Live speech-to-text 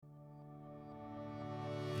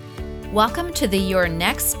Welcome to the Your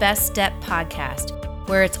Next Best Step podcast,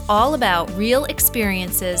 where it's all about real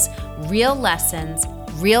experiences, real lessons,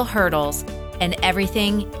 real hurdles, and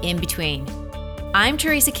everything in between. I'm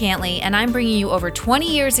Teresa Cantley, and I'm bringing you over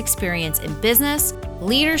 20 years experience in business,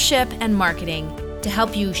 leadership, and marketing to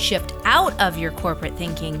help you shift out of your corporate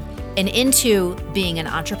thinking and into being an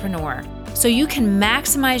entrepreneur so you can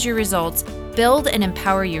maximize your results, build and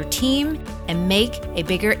empower your team, and make a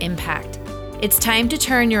bigger impact. It's time to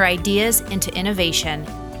turn your ideas into innovation,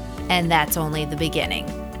 and that's only the beginning.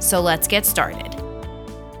 So let's get started.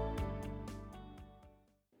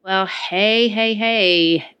 Well,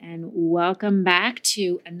 hey, and welcome back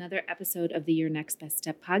to another episode of the Your Next Best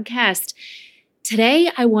Step podcast.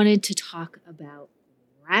 Today, I wanted to talk about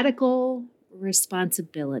radical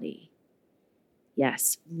responsibility.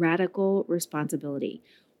 Yes, radical responsibility.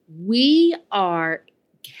 We are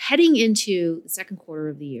heading into the second quarter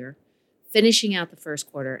of the year, finishing out the first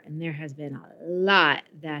quarter, and there has been a lot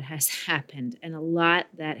that has happened and a lot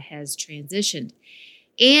that has transitioned.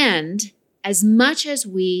 And as much as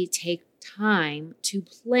we take time to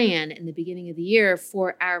plan in the beginning of the year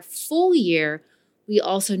for our full year, we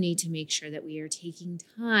also need to make sure that we are taking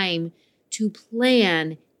time to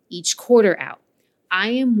plan each quarter out.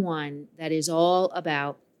 I am one that is all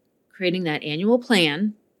about creating that annual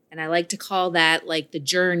plan, and I like to call that like the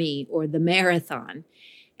journey or the marathon.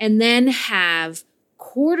 And then have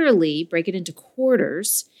quarterly, break it into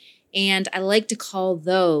quarters. And I like to call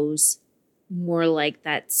those more like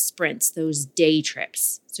that sprints, those day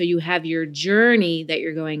trips. So you have your journey that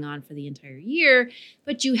you're going on for the entire year,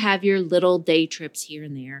 but you have your little day trips here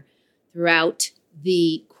and there throughout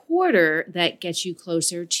the quarter that gets you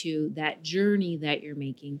closer to that journey that you're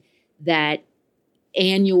making, those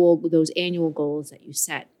annual goals that you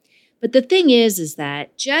set. But the thing is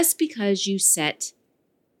that just because you set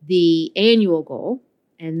the annual goal,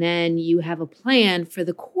 and then you have a plan for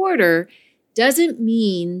the quarter, doesn't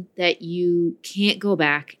mean that you can't go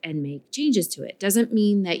back and make changes to it. Doesn't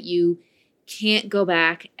mean that you can't go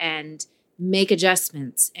back and make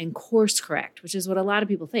adjustments and course correct, which is what a lot of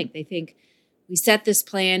people think. They think we set this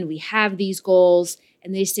plan, we have these goals,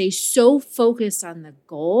 and they stay so focused on the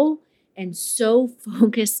goal and so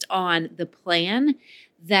focused on the plan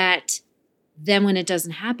that then when it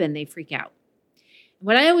doesn't happen, they freak out.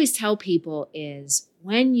 What I always tell people is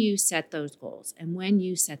when you set those goals and when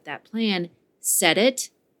you set that plan, set it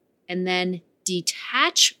and then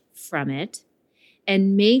detach from it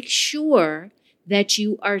and make sure that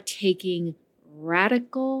you are taking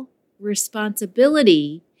radical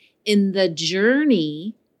responsibility in the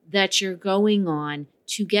journey that you're going on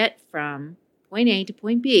to get from point A to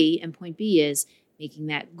point B. And point B is making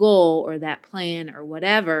that goal or that plan or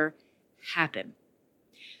whatever happen.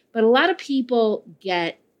 But a lot of people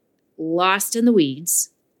get lost in the weeds,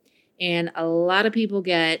 and a lot of people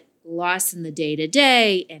get lost in the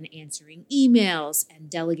day-to-day and answering emails and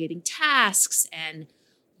delegating tasks and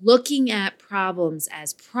looking at problems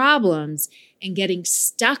as problems and getting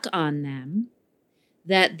stuck on them,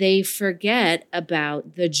 that they forget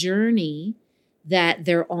about the journey that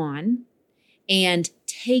they're on and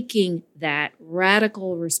taking that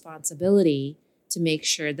radical responsibility to make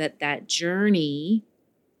sure that that journey,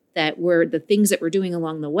 that we're the things that we're doing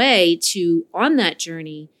along the way to on that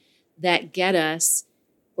journey that get us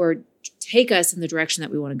or take us in the direction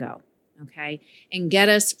that we want to go, okay? And get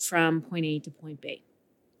us from point A to point B.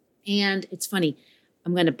 And it's funny,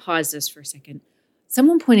 I'm going to pause this for a second.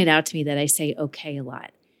 Someone pointed out to me that I say okay a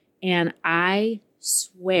lot. And I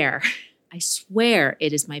swear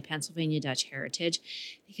it is my Pennsylvania Dutch heritage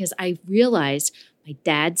because I realized my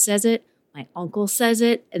dad says it, my uncle says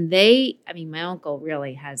it, and my uncle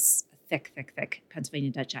really has a thick Pennsylvania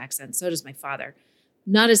Dutch accent. So does my father.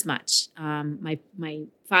 Not as much. My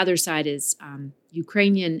father's side is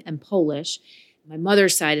Ukrainian and Polish. My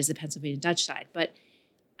mother's side is the Pennsylvania Dutch side. But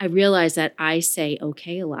I realized that I say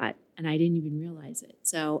okay a lot, and I didn't even realize it.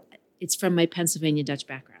 So it's from my Pennsylvania Dutch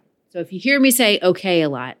background. So if you hear me say okay a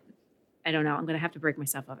lot, I don't know. I'm going to have to break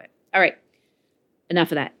myself of it. All right.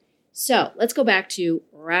 Enough of that. So let's go back to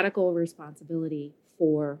radical responsibility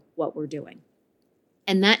for what we're doing.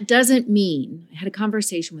 And that doesn't mean, I had a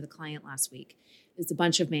conversation with a client last week. It's a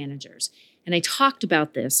bunch of managers. And I talked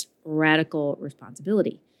about this radical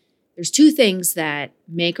responsibility. There's two things that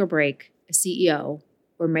make or break a CEO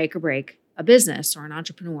or make or break a business or an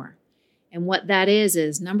entrepreneur. And what that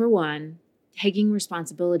is number one, taking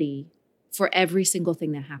responsibility for every single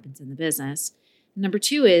thing that happens in the business. Number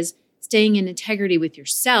two is staying in integrity with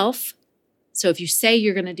yourself. So if you say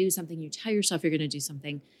you're going to do something, you tell yourself you're going to do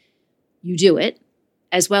something, you do it,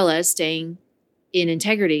 as well as staying in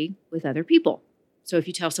integrity with other people. So if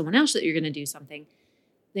you tell someone else that you're going to do something,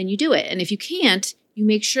 then you do it. And if you can't, you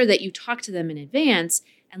make sure that you talk to them in advance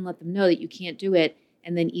and let them know that you can't do it,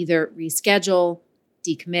 and then either reschedule,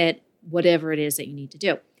 decommit, whatever it is that you need to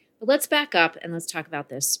do. But let's back up and let's talk about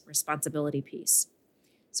this responsibility piece.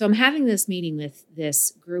 So I'm having this meeting with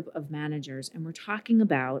this group of managers, and we're talking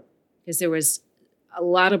about, because there was a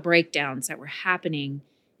lot of breakdowns that were happening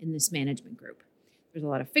in this management group. There's a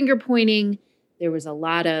lot of finger pointing. There was a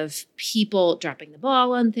lot of people dropping the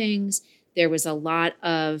ball on things. There was a lot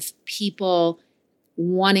of people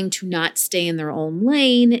wanting to not stay in their own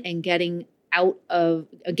lane and getting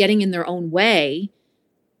in their own way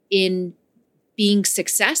in being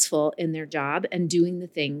successful in their job and doing the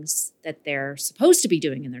things that they're supposed to be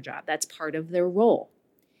doing in their job. That's part of their role.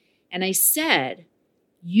 And I said,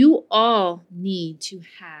 you all need to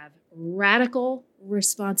have radical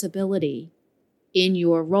responsibility in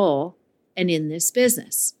your role and in this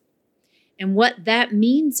business. And what that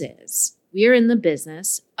means is we're in the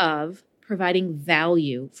business of providing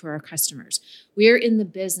value for our customers. We're in the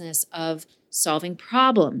business of solving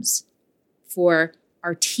problems for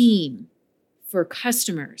our team, for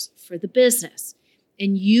customers, for the business.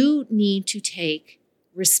 And you need to take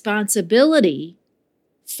responsibility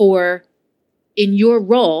for in your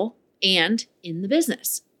role and in the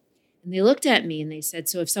business. And they looked at me and they said,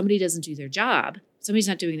 so if somebody doesn't do their job, somebody's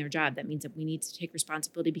not doing their job, that means that we need to take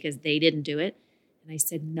responsibility because they didn't do it. And I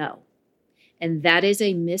said, no. And that is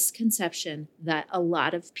a misconception that a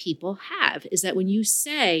lot of people have, is that when you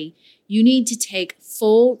say you need to take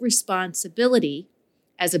full responsibility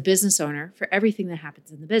as a business owner for everything that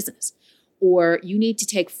happens in the business, or you need to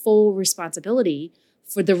take full responsibility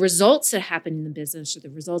for the results that happen in the business or the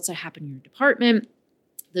results that happen in your department,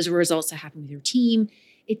 those are results that happen with your team,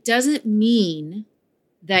 it doesn't mean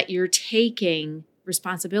that you're taking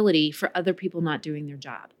responsibility for other people not doing their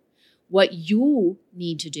job. What you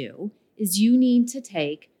need to do is you need to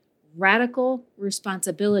take radical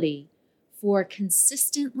responsibility for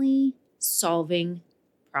consistently solving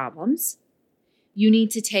problems. You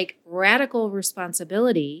need to take radical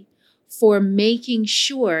responsibility for making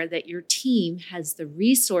sure that your team has the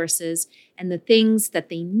resources and the things that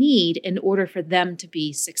they need in order for them to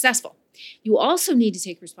be successful. You also need to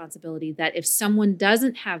take responsibility that if someone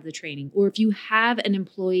doesn't have the training, or if you have an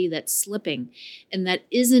employee that's slipping and that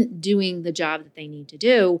isn't doing the job that they need to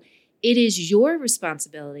do, it is your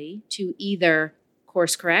responsibility to either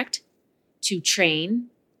course correct, to train,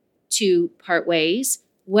 to part ways,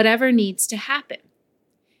 whatever needs to happen.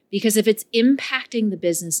 Because if it's impacting the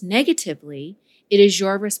business negatively, it is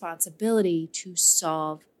your responsibility to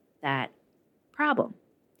solve that problem.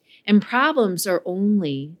 And problems are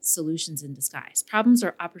only solutions in disguise. Problems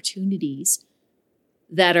are opportunities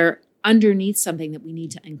that are underneath something that we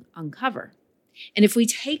need to uncover. And if we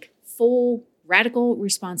take full radical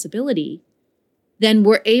responsibility, then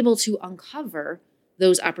we're able to uncover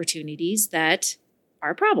those opportunities that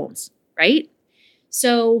are problems, right?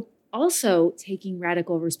 So also taking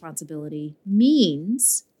radical responsibility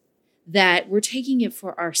means that we're taking it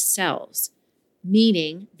for ourselves,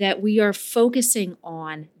 meaning that we are focusing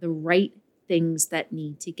on the right things that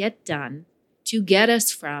need to get done to get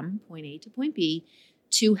us from point A to point B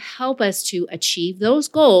to help us to achieve those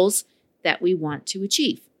goals that we want to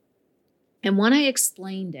achieve. And when I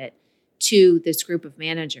explained it to this group of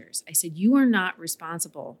managers, I said, you are not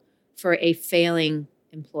responsible for a failing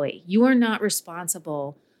employee. You are not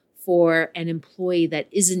responsible for an employee that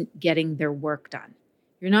isn't getting their work done.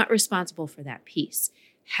 You're not responsible for that piece.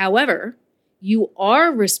 However, you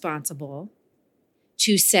are responsible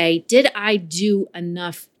to say, did I do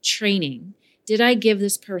enough training? Did I give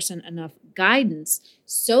this person enough guidance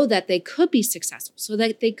so that they could be successful, so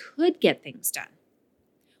that they could get things done?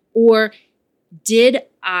 Or did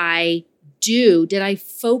I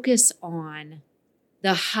focus on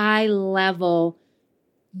the high level,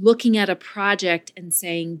 looking at a project and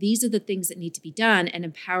saying, these are the things that need to be done, and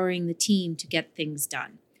empowering the team to get things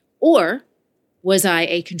done? Or was I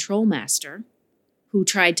a control master who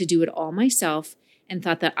tried to do it all myself and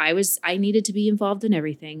thought that I needed to be involved in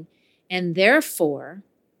everything, and therefore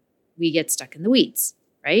we get stuck in the weeds,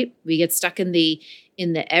 right? We get stuck in the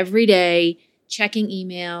everyday checking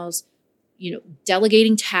emails,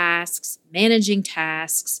 delegating tasks, managing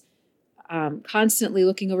tasks, constantly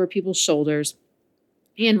looking over people's shoulders,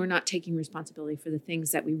 and we're not taking responsibility for the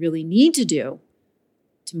things that we really need to do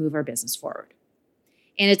to move our business forward.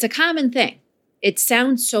 And it's a common thing. It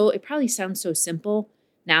probably sounds so simple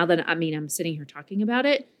now that I'm sitting here talking about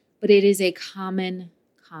it, but it is a common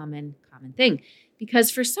thing. Because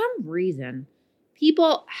for some reason,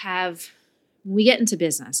 people when we get into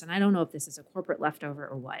business, and I don't know if this is a corporate leftover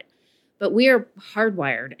or what, but we are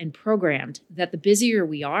hardwired and programmed that the busier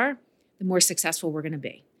we are, the more successful we're going to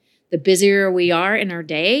be. The busier we are in our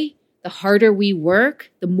day, the harder we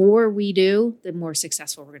work, the more we do, the more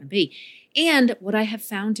successful we're going to be. And what I have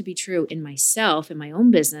found to be true in myself, in my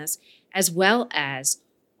own business, as well as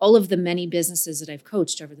all of the many businesses that I've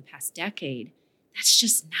coached over the past decade, that's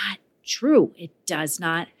just not true. It does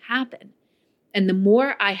not happen. And the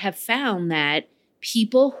more I have found that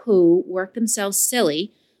people who work themselves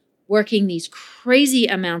silly, working these crazy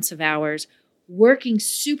amounts of hours, working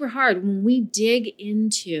super hard, when we dig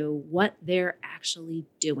into what they're actually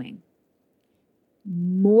doing,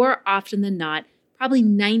 more often than not, probably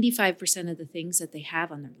 95% of the things that they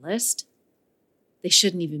have on their list, they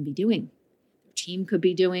shouldn't even be doing. Their team could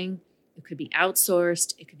be doing, it could be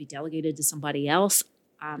outsourced, it could be delegated to somebody else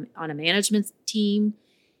on a management team,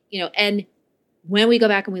 and when we go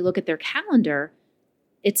back and we look at their calendar,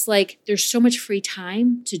 it's like there's so much free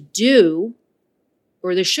time to do,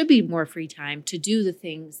 or there should be more free time to do the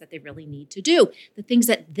things that they really need to do, the things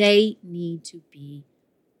that they need to be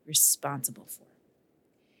responsible for.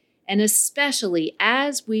 And especially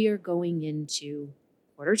as we are going into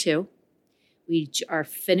quarter two, we are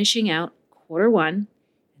finishing out quarter one.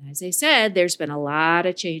 And as I said, there's been a lot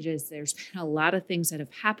of changes. There's been a lot of things that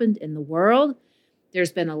have happened in the world.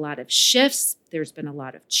 There's been a lot of shifts. There's been a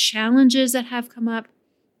lot of challenges that have come up.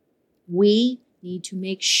 We need to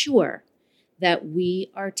make sure that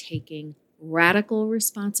we are taking radical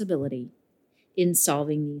responsibility in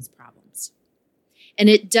solving these problems. And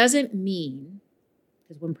it doesn't mean,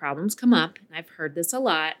 because when problems come up, and I've heard this a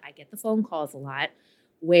lot, I get the phone calls a lot,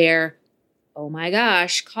 where, oh my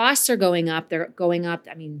gosh, costs are going up. They're going up.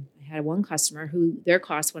 I mean, I had one customer who their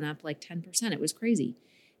costs went up like 10%. It was crazy.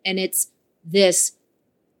 And it's this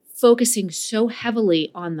focusing so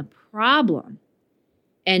heavily on the problem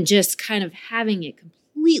and just kind of having it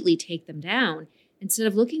completely take them down instead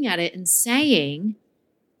of looking at it and saying,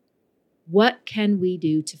 what can we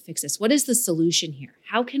do to fix this? What is the solution here?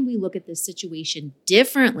 How can we look at this situation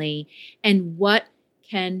differently? And what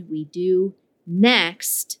can we do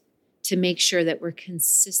next to make sure that we're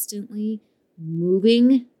consistently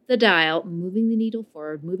moving the dial, moving the needle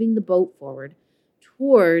forward, moving the boat forward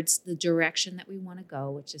towards the direction that we want to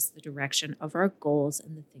go, which is the direction of our goals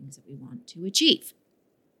and the things that we want to achieve.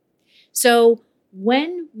 So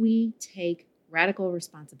when we take radical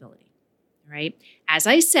responsibility, right, as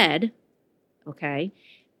I said, okay,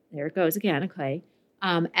 there it goes again, okay.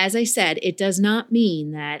 As I said, it does not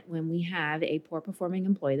mean that when we have a poor performing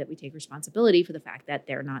employee that we take responsibility for the fact that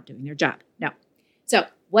they're not doing their job. No. So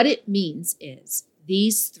what it means is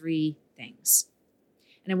these three things.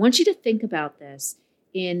 And I want you to think about this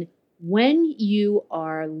in when you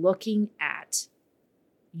are looking at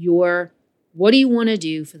what do you want to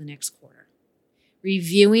do for the next quarter?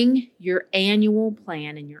 Reviewing your annual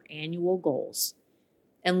plan and your annual goals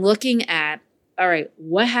and looking at, all right,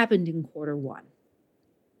 what happened in quarter one?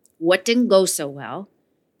 What didn't go so well?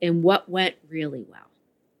 And what went really well?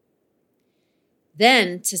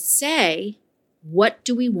 Then to say, what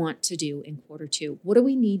do we want to do in quarter two? What do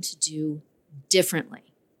we need to do differently?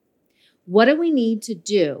 What do we need to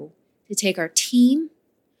do to take our team,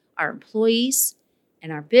 our employees,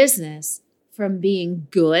 and our business from being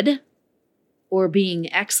good or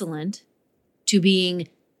being excellent to being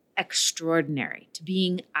extraordinary, to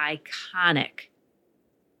being iconic?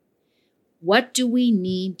 What do we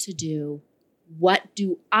need to do? What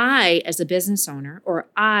do I as a business owner, or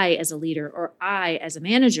I as a leader, or I as a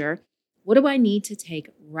manager, what do I need to take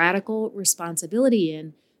radical responsibility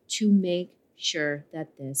in to make sure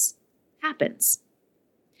that this happens?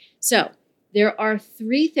 So there are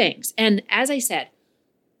three things. And as I said,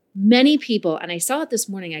 many people, and I saw it this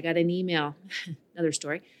morning, I got an email, another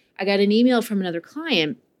story. I got an email from another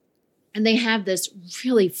client, and they have this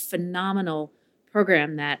really phenomenal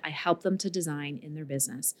program that I help them to design in their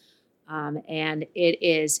business. And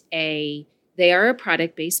they are a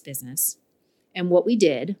product-based business. And what we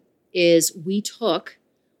did is we took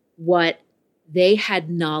what they had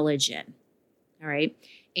knowledge in, all right?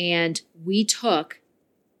 And we took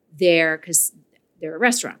because they're a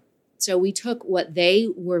restaurant. So we took what they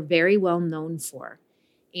were very well known for,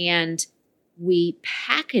 and we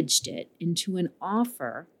packaged it into an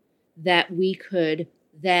offer that we could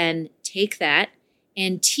then take that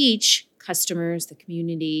and teach customers, the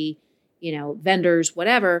community, vendors,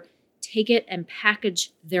 whatever, take it and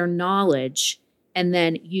package their knowledge and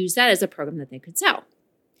then use that as a program that they could sell.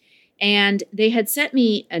 And they had sent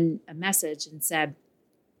me a message and said,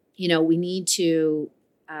 we need to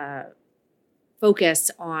focus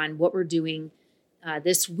on what we're doing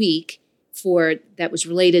this week that was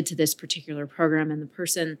related to this particular program. And the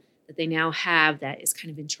person that they now have that is kind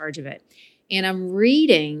of in charge of it. And I'm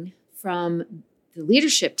reading from the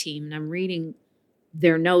leadership team, and I'm reading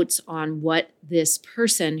their notes on what this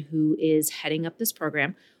person who is heading up this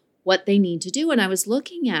program, what they need to do. And I was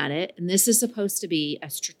looking at it, and this is supposed to be a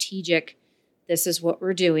strategic, this is what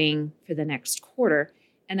we're doing for the next quarter.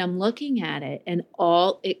 And I'm looking at it, and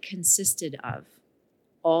all it consisted of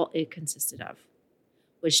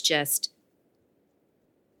was just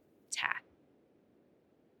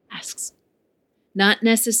tasks. Not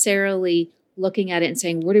necessarily looking at it and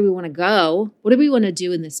saying, where do we want to go? What do we want to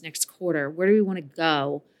do in this next quarter? Where do we want to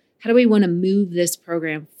go? How do we want to move this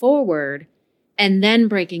program forward? And then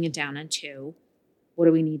breaking it down into what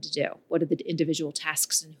do we need to do? What are the individual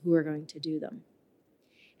tasks and who are going to do them?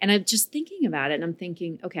 And I'm just thinking about it, and I'm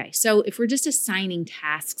thinking, okay, so if we're just assigning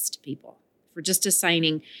tasks to people, if we're just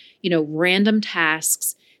assigning, random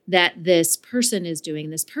tasks that this person is doing,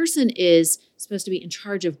 this person is supposed to be in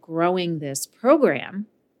charge of growing this program,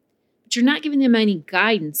 but you're not giving them any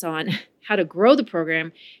guidance on how to grow the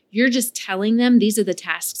program. You're just telling them these are the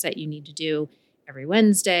tasks that you need to do every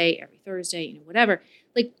Wednesday, every Thursday, whatever.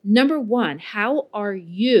 Like, number one, how are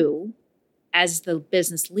you as the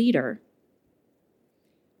business leader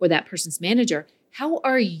or that person's manager, how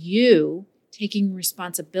are you taking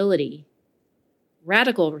responsibility,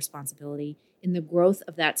 radical responsibility in the growth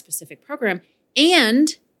of that specific program,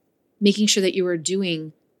 and making sure that you are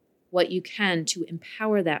doing what you can to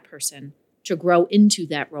empower that person to grow into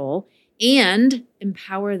that role and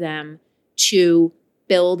empower them to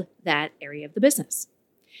build that area of the business.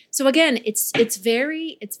 So again, it's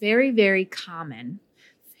very, very common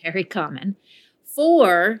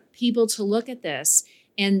for people to look at this,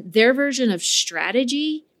 and their version of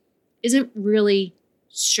strategy isn't really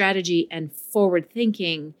strategy and forward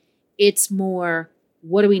thinking. It's more,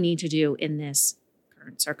 what do we need to do in this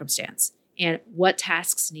current circumstance? And what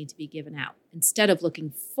tasks need to be given out? Instead of looking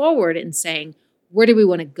forward and saying, where do we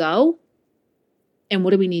want to go? And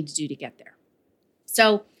what do we need to do to get there?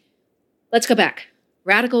 So let's go back.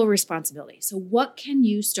 Radical responsibility. So what can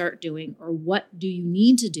you start doing, or what do you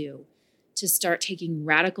need to do to start taking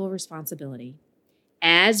radical responsibility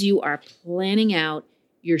as you are planning out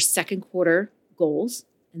your second quarter goals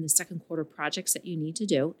and the second quarter projects that you need to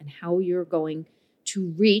do, and how you're going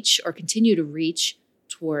to reach or continue to reach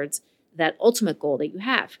towards that ultimate goal that you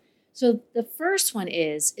have? So the first one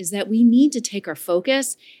is that we need to take our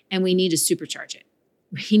focus and we need to supercharge it.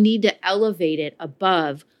 We need to elevate it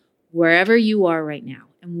above wherever you are right now.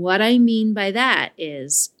 And what I mean by that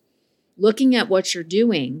is looking at what you're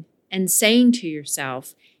doing and saying to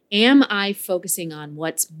yourself, am I focusing on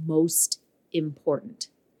what's most important?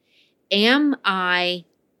 Am I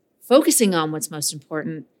focusing on what's most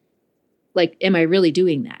important? Like, am I really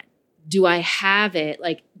doing that? Do I have it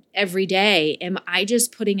like every day? Am I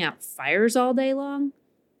just putting out fires all day long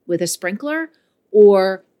with a sprinkler?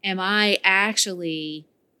 Or am I actually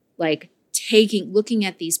looking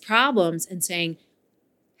at these problems and saying,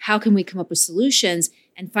 how can we come up with solutions,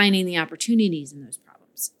 and finding the opportunities in those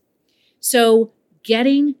problems? So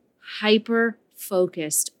getting hyper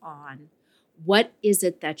focused on what is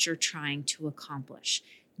it that you're trying to accomplish,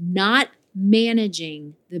 not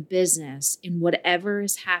managing the business in whatever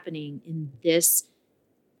is happening in this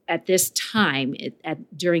at this time,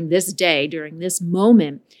 during this day, during this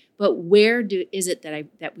moment, but where is it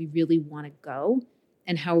that we really want to go,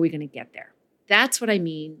 and how are we going to get there? That's what I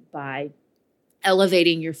mean by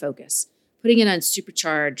elevating your focus, putting it on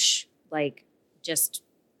supercharge, just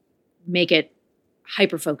make it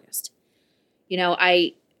hyper-focused.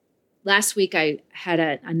 Last week I had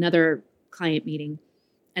another client meeting,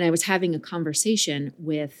 and I was having a conversation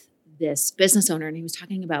with this business owner, and he was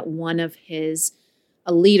talking about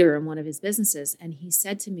a leader in one of his businesses. And he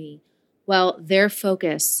said to me, well, their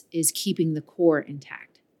focus is keeping the core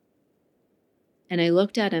intact. And I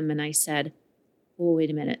looked at him and I said, well, wait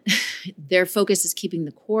a minute. Their focus is keeping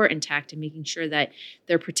the core intact and making sure that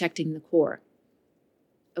they're protecting the core.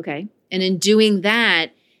 Okay. And in doing that,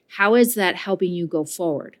 how is that helping you go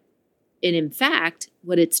forward? And in fact,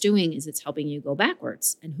 what it's doing is it's helping you go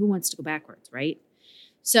backwards. And who wants to go backwards, right?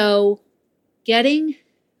 So getting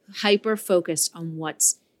hyper-focused on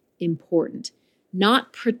what's important,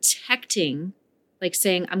 not protecting, like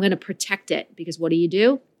saying, I'm going to protect it, because what do?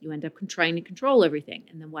 You end up trying to control everything.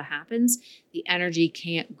 And then what happens? The energy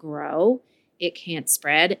can't grow, it can't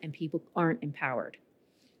spread, and people aren't empowered.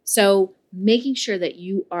 So making sure that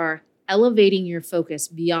you are elevating your focus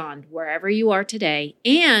beyond wherever you are today,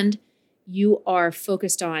 and you are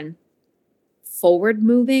focused on forward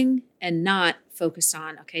moving and not focused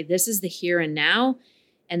on, okay, this is the here and now,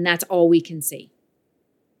 and that's all we can see.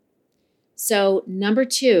 So number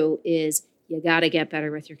 2 is you got to get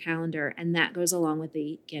better with your calendar. And that goes along with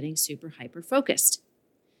the getting super hyper focused.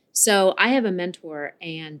 So I have a mentor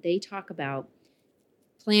and they talk about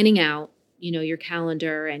planning out, your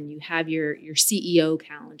calendar, and you have your CEO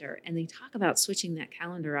calendar, and they talk about switching that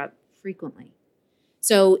calendar up frequently.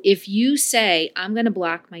 So if you say, I'm going to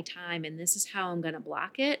block my time and this is how I'm going to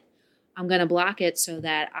block it, I'm going to block it so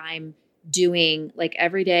that I'm doing, like,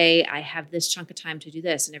 every day I have this chunk of time to do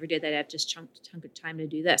this, and every day that I have this chunk of time to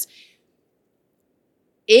do this.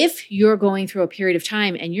 If you're going through a period of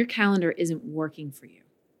time and your calendar isn't working for you,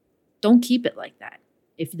 don't keep it like that.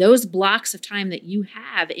 If those blocks of time that you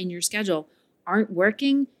have in your schedule aren't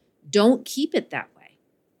working, don't keep it that way.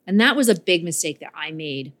 And that was a big mistake that I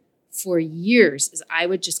made for years, is I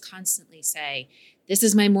would just constantly say, this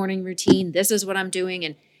is my morning routine, this is what I'm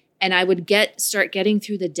doing. And I would start getting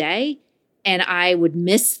through the day and I would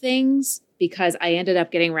miss things because I ended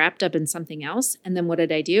up getting wrapped up in something else. And then what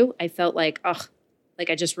did I do? I felt like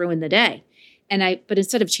I just ruined the day. But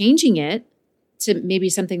instead of changing it to maybe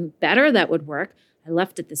something better that would work, I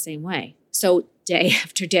left it the same way. So day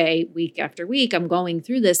after day, week after week, I'm going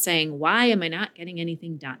through this saying, why am I not getting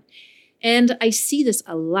anything done? And I see this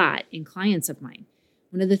a lot in clients of mine.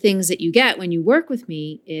 One of the things that you get when you work with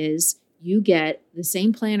me is you get the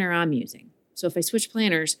same planner I'm using. So if I switch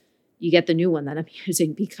planners, you get the new one that I'm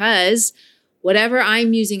using, because whatever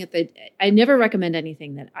I'm using I never recommend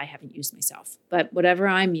anything that I haven't used myself, but whatever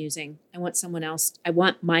I'm using, I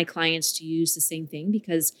want my clients to use the same thing,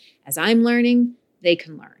 because as I'm learning, they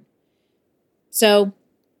can learn. So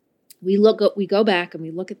we go back and we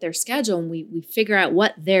look at their schedule, and we figure out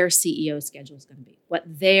what their CEO schedule is going to be, what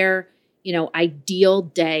their, ideal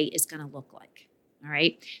day is going to look like. All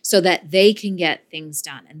right. So that they can get things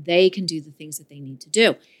done and they can do the things that they need to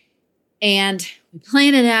do. And we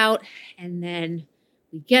plan it out, and then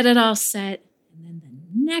we get it all set. And then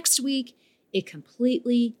the next week, it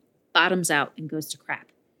completely bottoms out and goes to crap.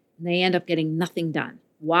 And they end up getting nothing done.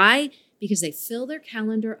 Why? Because they fill their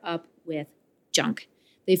calendar up with junk.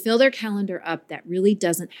 They fill their calendar up that really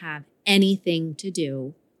doesn't have anything to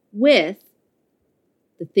do with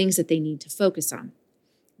the things that they need to focus on.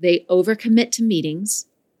 They overcommit to meetings.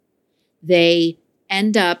 They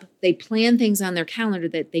plan things on their calendar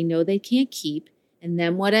that they know they can't keep. And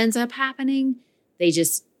then what ends up happening? They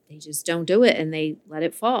just don't do it, and they let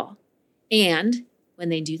it fall. And when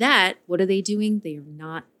they do that, what are they doing? They are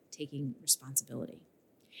not taking responsibility.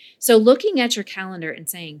 So looking at your calendar and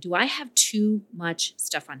saying, do I have too much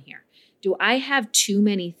stuff on here? Do I have too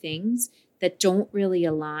many things that don't really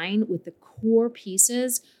align with the core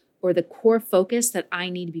pieces or the core focus that I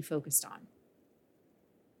need to be focused on?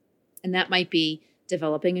 And that might be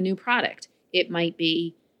developing a new product. It might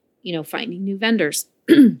be, finding new vendors.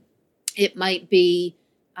 It might be,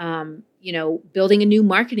 building a new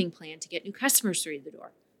marketing plan to get new customers through the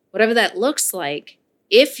door. Whatever that looks like,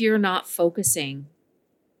 if you're not focusing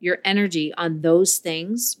your energy on those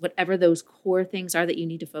things, whatever those core things are that you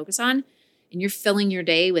need to focus on, and you're filling your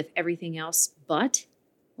day with everything else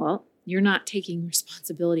you're not taking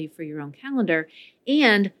responsibility for your own calendar.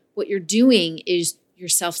 And what you're doing is you're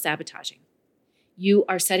self-sabotaging. You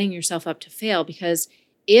are setting yourself up to fail, because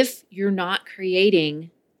if you're not creating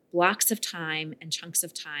blocks of time and chunks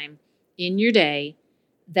of time in your day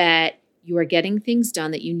that you are getting things done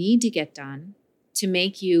that you need to get done to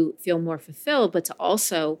make you feel more fulfilled, but to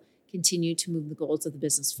also continue to move the goals of the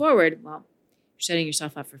business forward, you're setting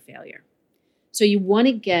yourself up for failure. So you want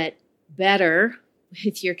to get better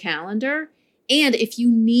with your calendar. And if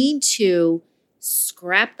you need to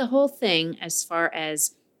scrap the whole thing, as far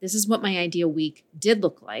as this is what my ideal week did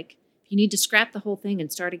look like, if you need to scrap the whole thing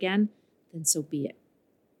and start again, then so be it.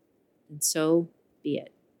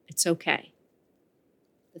 It's okay.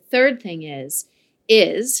 The third thing is,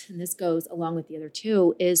 and this goes along with the other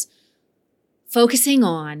two, is focusing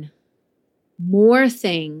on more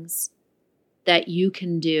things that you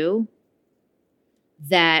can do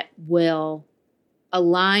that will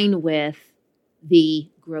align with the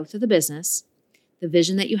growth of the business, the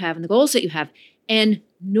vision that you have, and the goals that you have. And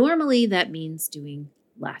normally that means doing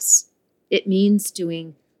less. It means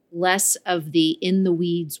doing less of the in the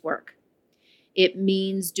weeds work. It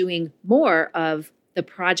means doing more of the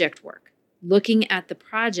project work, looking at the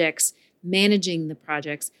projects, managing the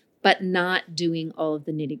projects, but not doing all of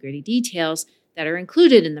the nitty-gritty details that are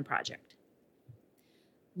included in the project.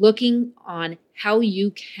 Looking on how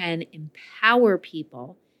you can empower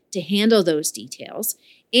people to handle those details,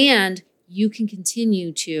 and you can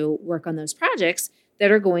continue to work on those projects that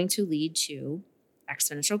are going to lead to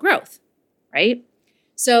exponential growth, right?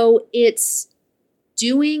 So it's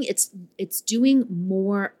doing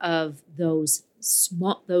more of those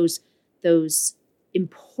those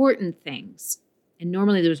important things. And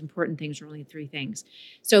normally those important things are only 3 things.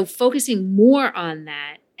 So focusing more on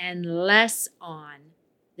that and less on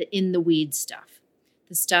the in the weeds stuff.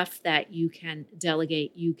 The stuff that you can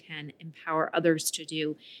delegate, you can empower others to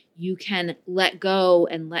do, you can let go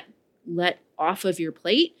and let off of your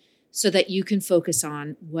plate so that you can focus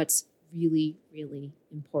on what's really, really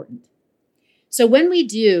important. So when we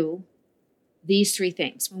do these 3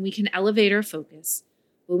 things, when we can elevate our focus,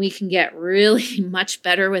 when we can get really much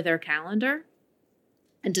better with our calendar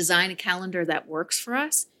and design a calendar that works for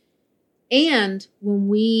us, and when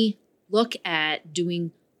we look at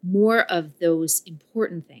doing more of those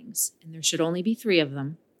important things, and there should only be 3 of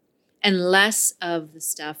them, and less of the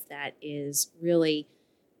stuff that is really,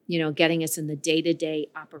 getting us in the day-to-day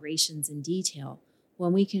operations in detail.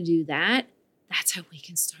 When we can do that, that's how we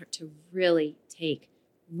can start to really take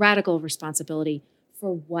radical responsibility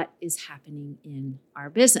for what is happening in our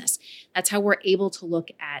business. That's how we're able to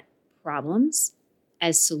look at problems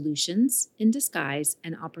as solutions in disguise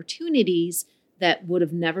and opportunities that would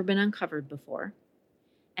have never been uncovered before.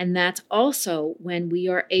 And that's also when we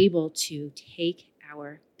are able to take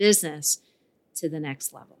our business to the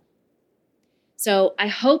next level. So I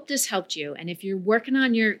hope this helped you. And if you're working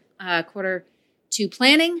on your quarter 2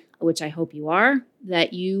 planning, which I hope you are,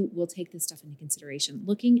 that you will take this stuff into consideration,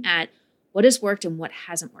 looking at what has worked and what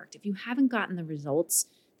hasn't worked. If you haven't gotten the results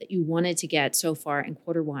that you wanted to get so far in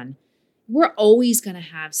quarter 1, we're always going to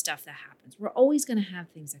have stuff that happens. We're always going to have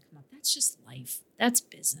things that come up. That's just life. That's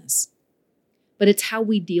business. But it's how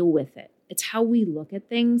we deal with it. It's how we look at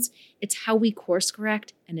things. It's how we course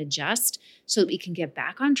correct and adjust so that we can get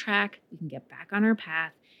back on track, we can get back on our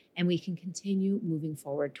path, and we can continue moving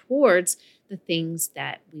forward towards the things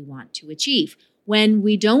that we want to achieve. When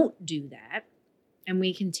we don't do that and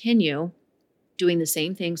we continue doing the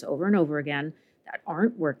same things over and over again that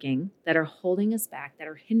aren't working, that are holding us back, that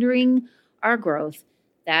are hindering our growth,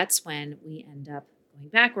 that's when we end up going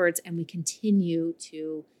backwards and we continue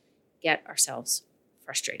to get ourselves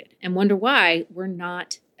frustrated and wonder why we're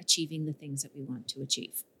not achieving the things that we want to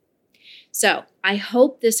achieve. So I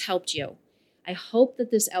hope this helped you. I hope that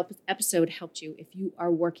this episode helped you if you are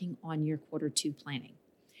working on your quarter 2 planning.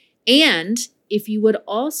 And if you would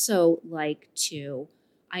also like to,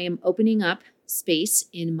 I am opening up space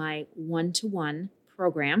in my one-to-one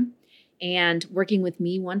program and working with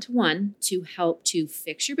me one-to-one to help to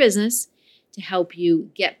fix your business, to help you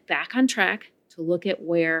get back on track, to look at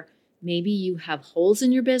where maybe you have holes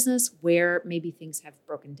in your business, where maybe things have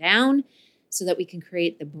broken down, so that we can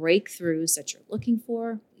create the breakthroughs that you're looking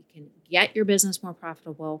for. We can get your business more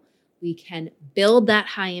profitable. We can build that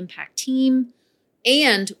high impact team,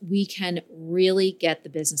 and we can really get the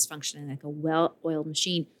business functioning like a well-oiled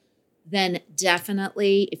machine. Then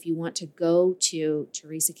definitely, if you want to go to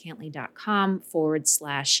teresacantley.com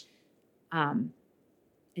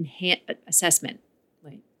 /assessment.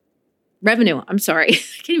 Revenue. I'm sorry.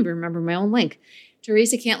 I can't even remember my own link.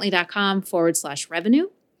 teresacantley.com /revenue.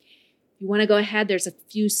 If you want to go ahead, there's a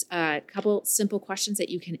few, couple simple questions that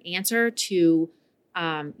you can answer to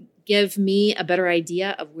give me a better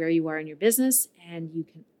idea of where you are in your business. And you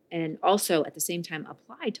can, and also at the same time,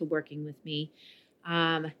 apply to working with me.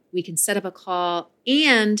 We can set up a call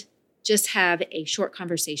and just have a short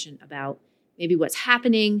conversation about maybe what's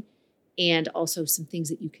happening and also some things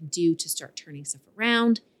that you can do to start turning stuff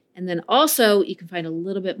around. And then also you can find out a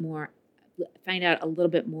little bit more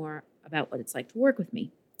about what it's like to work with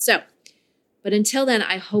me. So, but until then,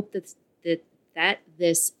 I hope that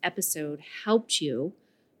this episode helped you.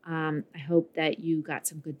 I hope that you got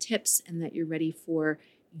some good tips and that you're ready for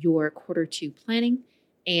your quarter 2 planning.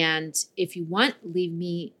 And if you want, leave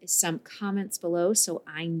me some comments below so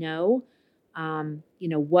I know,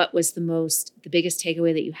 what was the biggest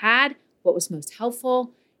takeaway that you had, what was most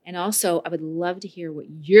helpful. And also, I would love to hear what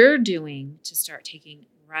you're doing to start taking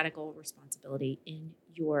radical responsibility in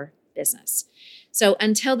your business. So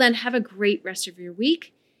until then, have a great rest of your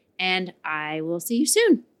week, and I will see you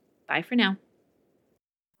soon. Bye for now.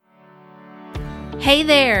 Hey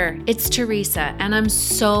there, it's Teresa, and I'm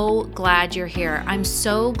so glad you're here. I'm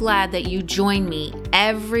so glad that you join me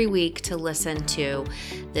every week to listen to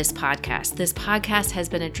this podcast. This podcast has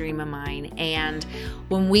been a dream of mine, and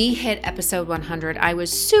when we hit episode 100, I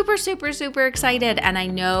was super, super, super excited, and I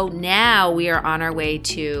know now we are on our way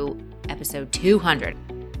to episode 200.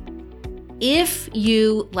 If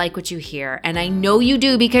you like what you hear, and I know you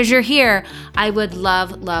do because you're here, I would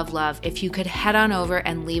love if you could head on over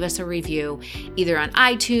and leave us a review, either on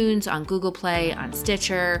iTunes, on Google Play, on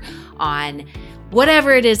Stitcher, on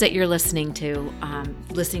whatever it is that you're listening to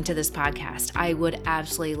this podcast. I would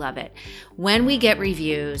absolutely love it. When we get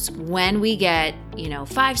reviews, when we get,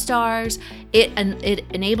 5 stars, it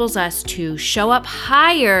enables us to show up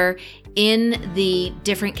higher in the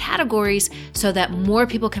different categories so that more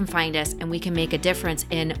people can find us and we can make a difference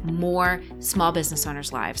in more small business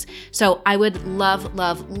owners' lives. So I would love,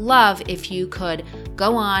 love, love if you could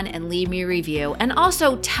go on and leave me a review, and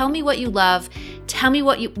also tell me what you love, tell me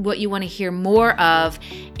what you want to hear more of,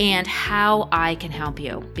 and how I can help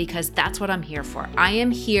you, because that's what I'm here for. I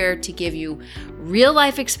am here to give you real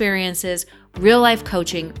life experiences, real life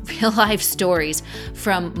coaching, real life stories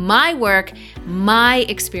from my work, my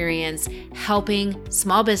experience helping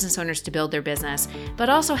small business owners to build their business, but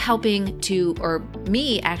also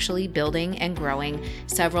me actually building and growing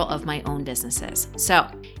several of my own businesses. So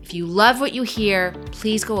if you love what you hear,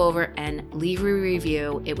 please go over and leave a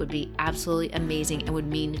review. It would be absolutely amazing and would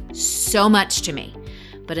mean so much to me.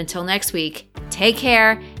 But until next week, take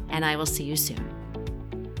care, and I will see you soon.